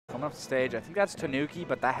Coming off the stage, I think that's Tanooki,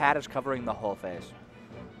 but the hat is covering the whole face.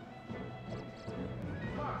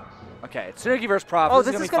 Okay, it's Tanooki versus Prof. Oh,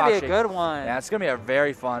 this is going to be a good one. Yeah, it's going to be a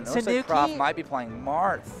very fun. It looks like Prof might be playing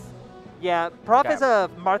Marth. Yeah, Prof is a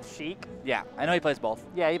Marth Sheik. Yeah, I know he plays both.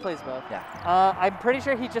 Yeah, he plays both. Yeah. I'm pretty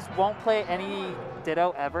sure he just won't play any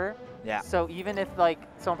Ditto ever. Yeah. So even if like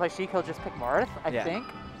someone plays Sheik, he'll just pick Marth, I think.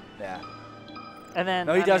 Yeah. And then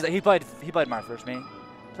no, he does. He played Marth versus me.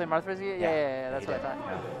 Play Marth versus you? Yeah, that's what I thought.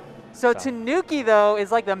 Yeah. So Tanooki, though,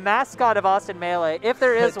 is like the mascot of Austin Melee, if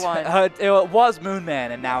there is one. It was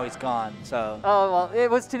Moonman, and now he's gone. So. Oh well, it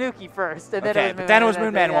was Tanooki first, and then it was Moonman. But then it was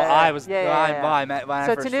Moonman. Well, I was. So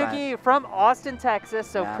Tanooki from Austin, Texas,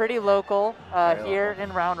 so pretty local here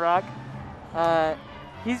in Round Rock.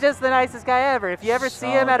 He's just the nicest guy ever. If you ever see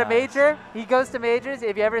him at a major, he goes to majors.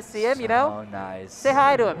 If you ever see him, you know, say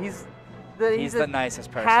hi to him. He's the nicest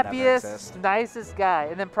person, happiest, nicest guy.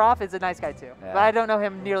 And then Prof is a nice guy too. Yeah. But I don't know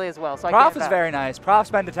him nearly as well. So Prof is very nice. Prof's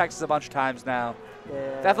been to Texas a bunch of times now.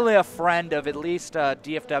 Yeah. Definitely a friend of at least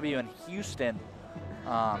DFW in Houston.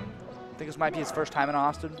 I think this might be his first time in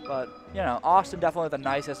Austin, but you know, Austin definitely the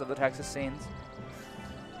nicest of the Texas scenes.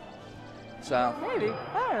 So maybe,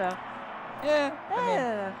 I don't know. Yeah,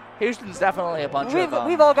 I mean, Houston's definitely a bunch of.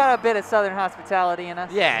 We've all got a bit of Southern hospitality in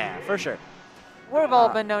us. Yeah, for sure. We've all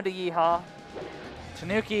been known to yeehaw.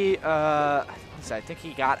 Tanooki, I think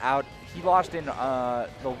he got out. He lost in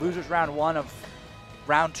the losers round 1 of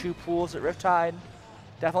round 2 pools at Riptide.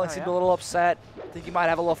 Definitely seemed a little upset. I think he might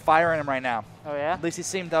have a little fire in him right now. Oh yeah. At least he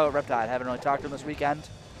seemed though at Riptide. Haven't really talked to him this weekend.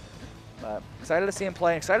 But excited to see him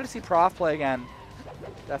play. Excited to see Prof play again.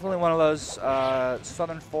 Definitely one of those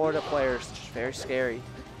Southern Florida players. Just very scary.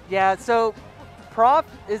 Yeah. So. Prof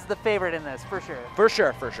is the favorite in this, for sure. For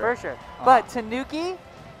sure. But Tanooki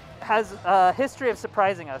has a history of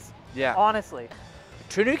surprising us. Yeah. Honestly.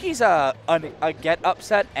 Tanooki's a get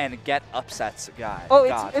upset and get upsets guy. Oh,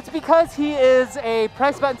 it's because he is a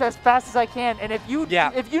press buttons as fast as I can, and if you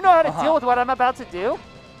know how to deal with what I'm about to do,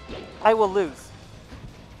 I will lose.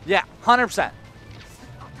 Yeah, 100%.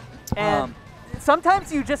 And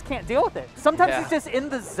sometimes you just can't deal with it. Sometimes he's just in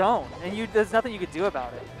the zone, and there's nothing you could do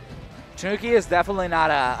about it. Tanooki is definitely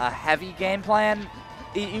not a heavy game plan.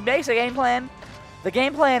 He makes a game plan. The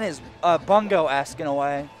game plan is bungo-esque in a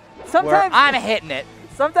way. Sometimes I'm hitting it.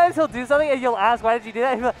 Sometimes he'll do something and you'll ask, why did you do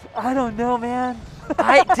that? He'll be like, I don't know, man.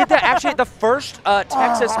 I did that actually at the first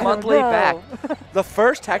Texas monthly back. The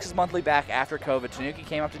first Texas monthly back after COVID, Tanooki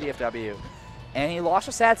came up to DFW. And he lost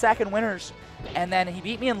a sad sack in winners. And then he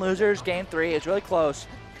beat me in losers, game 3. It was really close.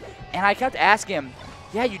 And I kept asking him,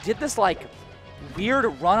 yeah, you did this like weird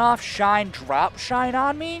runoff shine, drop shine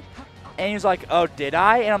on me? And he was like, oh, did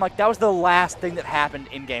I? And I'm like, that was the last thing that happened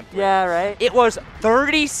in game 3. Yeah, right. It was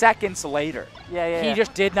 30 seconds later. Yeah. He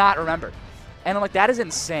just did not remember. And I'm like, that is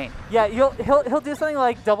insane. Yeah, he'll do something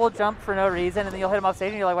like double jump for no reason, and then you'll hit him off stage,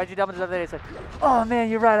 and you're like, why'd you double jump there? He's like, oh, man,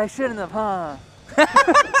 you're right. I shouldn't have, huh?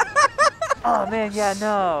 Oh, man, yeah,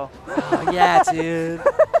 no. Oh, yeah, dude.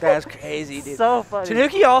 That's crazy, dude. So funny.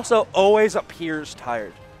 Tanooki also always appears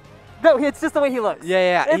tired. No, it's just the way he looks.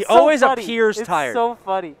 Yeah. He always appears tired. It's so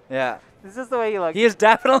funny. Yeah. It's just the way he looks. He is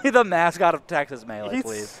definitely the mascot of Texas Melee,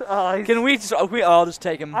 please. Can we all just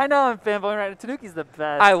take him? I know I'm fanboying right now. Tanooki's the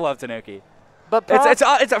best. I love Tanooki. But Prof,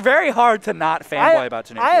 it's very hard to not fanboy about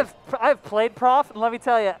Tanooki. I've played Prof, and let me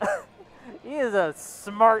tell you, he is a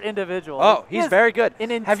smart individual. Oh, he's very good.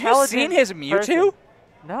 Have you seen his Mewtwo? Person.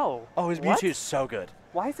 No. Oh, his Mewtwo's so good.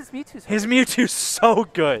 Why is his Mewtwo so good? His Mewtwo's so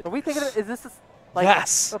good. Are we thinking of, is this like,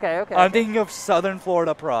 yes. Okay. I'm thinking of Southern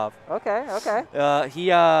Florida Prof. Okay.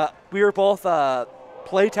 We were both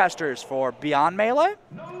play testers for Beyond Melee.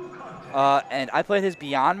 And I played his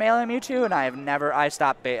Beyond Melee Mewtwo, and I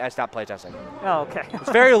stopped playtesting. Oh, okay.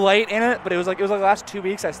 It's very late in it, but it was like the last 2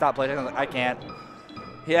 weeks I stopped playtesting. I was like, I can't.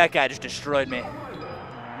 Yeah, that guy just destroyed me.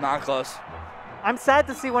 Not close. I'm sad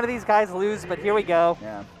to see one of these guys lose, but here we go.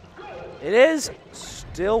 Yeah. It is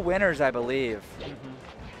still winners, I believe.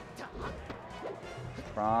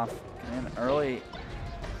 Prof, in early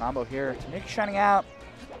combo here. Tanooki shining out.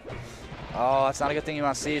 Oh, that's not a good thing you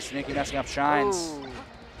want to see. Tanooki messing up shines. Ooh.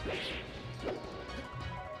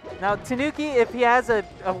 Now, Tanooki, if he has a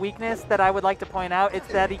weakness that I would like to point out, it's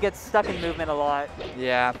that he gets stuck in movement a lot.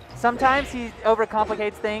 Yeah. Sometimes he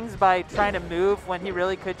overcomplicates things by trying to move when he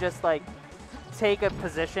really could just like take a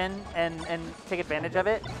position and take advantage of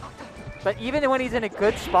it. But even when he's in a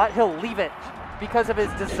good spot, he'll leave it because of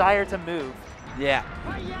his desire to move. Yeah.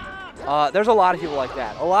 There's a lot of people like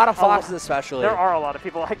that. A lot of foxes especially. There are a lot of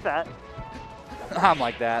people like that. I'm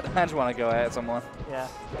like that. I just want to go at someone. Yeah.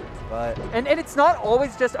 But and it's not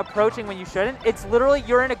always just approaching when you shouldn't. It's literally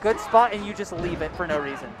you're in a good spot and you just leave it for no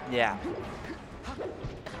reason. yeah.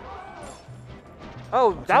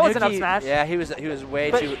 Oh, that was an up Tanooki, smash. Yeah, he was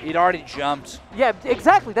way too. He'd already jumped. Yeah,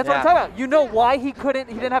 exactly. That's what I'm talking about. You know why he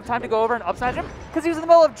didn't have time to go over and up smash him? Because he was in the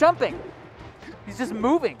middle of jumping. He's just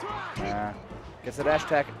moving. Yeah. Gets the dash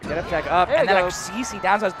attack, get up attack up, There and you then go. a CC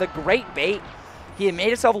down. So the great bait. He had made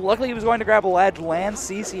himself look like he was going to grab a ledge, land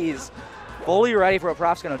CC's, fully ready for what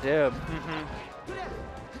Prof's going to do.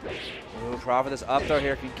 Ooh, Prof with this up throw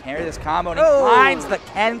here can carry this combo, and he finds the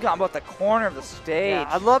Ken combo at the corner of the stage. Yeah,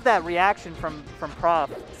 I love that reaction from Prof,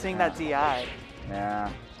 seeing that DI.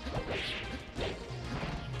 Yeah.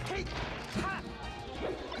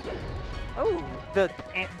 Oh, the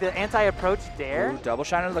anti-approach dare. Ooh, double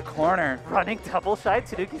shine into the corner. Running double shy.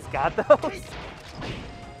 Tanooki's got those.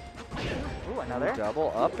 Ooh, another. Ooh,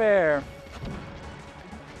 double up air.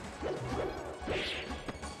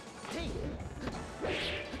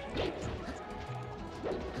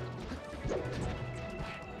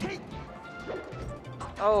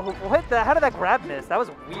 Oh, what the? How did that grab miss? That was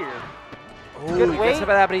weird. Ooh, Good he weight. gets hit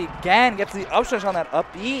by that, but he again gets the up smash on that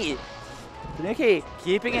up B. Tanooki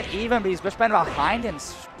keeping it even, but he's just been behind him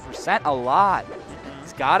percent a lot.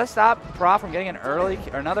 He's got to stop Prof from getting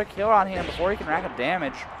another kill on him before he can rack up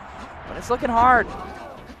damage. But it's looking hard.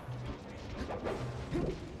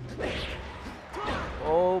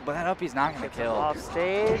 Oh, but that up B's not going to kill. Off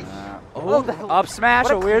stage. Oh, up smash,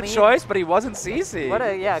 what a weird clean- choice, but he wasn't CC. What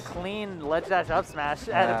a clean ledge dash up smash.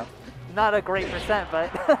 At not a great percent,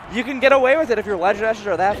 but you can get away with it if your ledge dashes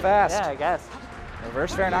are that fast. yeah, I guess.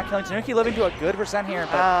 Reverse fair not killing. Tanooki living to a good percent here.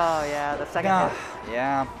 But Oh yeah, the second hit.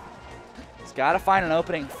 yeah. He's got to find an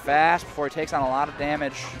opening fast before he takes on a lot of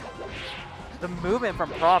damage. The movement from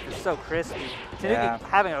Prof is so crispy. Tanooki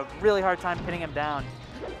having a really hard time pinning him down.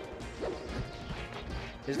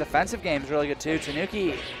 His defensive game is really good too.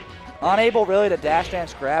 Tanooki unable really to dash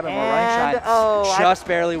dance grab him or running shine. Oh, just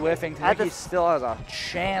barely whiffing. Tanooki still has a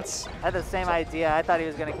chance. I had the same idea. I thought he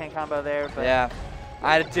was going to king combo there. But Yeah,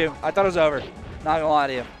 I did too. I thought it was over. Not gonna lie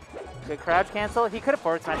to you. good crouch cancel. He could have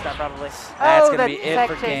forward smashed that probably. That's oh, gonna be it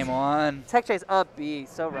for game one. Tech chase up B,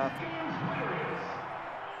 so rough.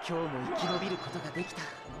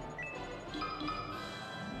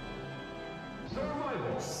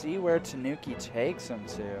 See where Tanooki takes him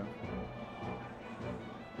to.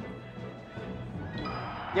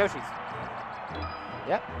 Yoshi's.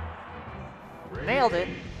 Yep. Nailed it.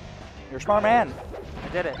 You're a smart man. I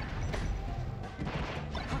did it.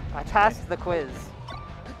 I passed the quiz.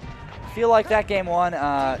 I feel like that game one,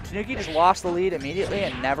 Tanooki just lost the lead immediately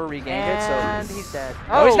and never regained it. And So he's dead.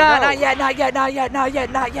 Oh, he's not. no. Not yet. Not yet. Not yet. Not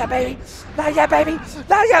yet. Not yet, baby. Not yet, baby.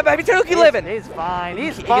 Not yet, baby. Tanooki living. He's fine.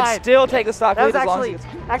 He's He fine. can still take the stock That lead was as long as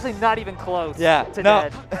he actually not even close. Yeah. To No.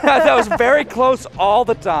 dead. That was very close all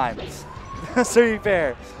the time. So to be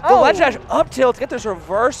fair. The Oh. ledge dash up tilt to get this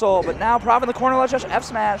reversal, but now Prof in the corner ledge dash F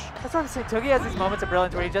smash. That's what I'm saying. Togi has these moments of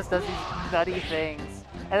brilliance where he just does these nutty things,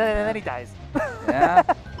 and then he dies. Yeah.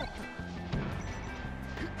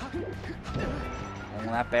 And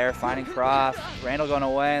that bear finding Prof. Randall going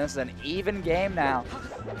away, and this is an even game now.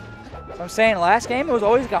 So I'm saying last game it was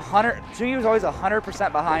always like 100. Tanooki was always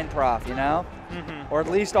 100% behind Prof, you know, or at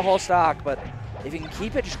least a whole stock. But if you can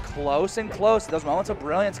keep it just close and close, those moments of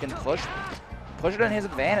brilliance can push it in his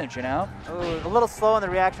advantage, you know. Ooh, a little slow in the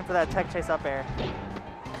reaction for that tech chase up air.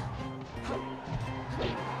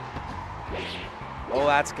 Oh,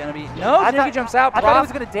 that's gonna be no. Tanooki jumps out. I Prof. thought he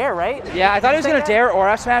was gonna dare, right? Yeah, I thought he was Did you going to say dare or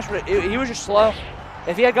F smash, but he was just slow.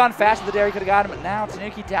 If he had gone fast with the dare, he could have got him. But now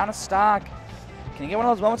Tanooki down a stock. Can he get one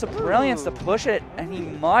of those moments of brilliance to push it? And he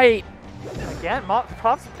might. Again,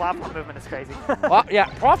 Prof's platform movement is crazy. Well, yeah,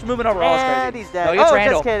 Prof's movement overall is crazy. And he's dead. No, he gets oh,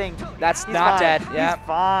 Randall. just kidding. That's He's not fine. dead. Yeah. He's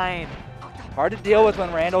fine. Hard to deal with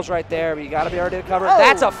when Randall's right there, but you got to be ready to cover. Oh.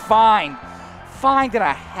 That's a fine. Fine and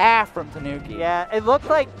a half from Tanooki. Yeah, it looked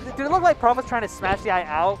like, did it look like Prof was trying to smash the eye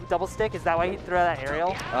out, double stick? Is that why he threw that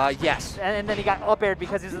aerial? Yes. And then he got up aired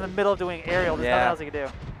because he was in the middle of doing aerial. There's nothing else he could do.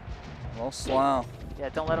 A little slow. Yeah,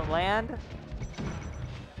 don't let him land.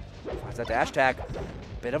 Finds that dash tag.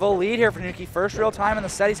 Bit of a lead here for Tanooki. First real time in the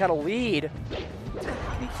set he's had a lead. Can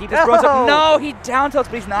he keep this bronze up? No, he down tilts,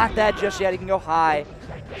 but he's not dead just yet. He can go high.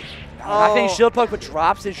 Not getting shield poke, but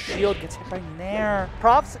drops his shield, gets hit by Nair.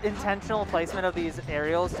 Prof's intentional placement of these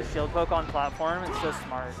aerials to shield poke on platform is so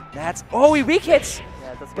smart. That's, oh, he weak hits,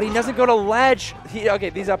 Yeah, but he doesn't go to ledge. Okay,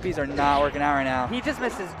 these up Bs are not working out right now. He just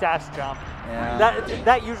missed his dash jump. Yeah.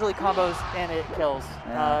 That usually combos and it kills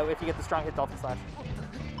Yeah. if you get the strong hit dolphin slash.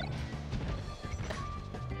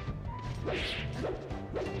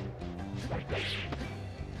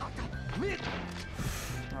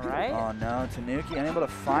 All right. Oh no, Tanooki unable to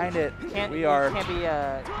find it. Can't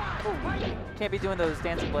be doing those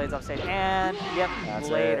dancing blades off stage. And yep, That's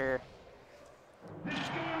later.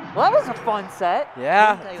 Well, that was a fun set.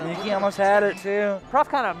 Yeah, Tanooki almost had it too. Prof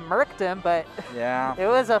kind of murked him, but yeah, it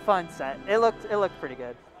was a fun set. It looked pretty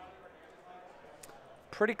good.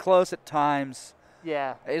 Pretty close at times.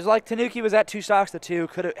 Yeah. It was like Tanooki was at 2 stocks to 2,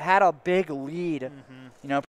 could have had a big lead. You know.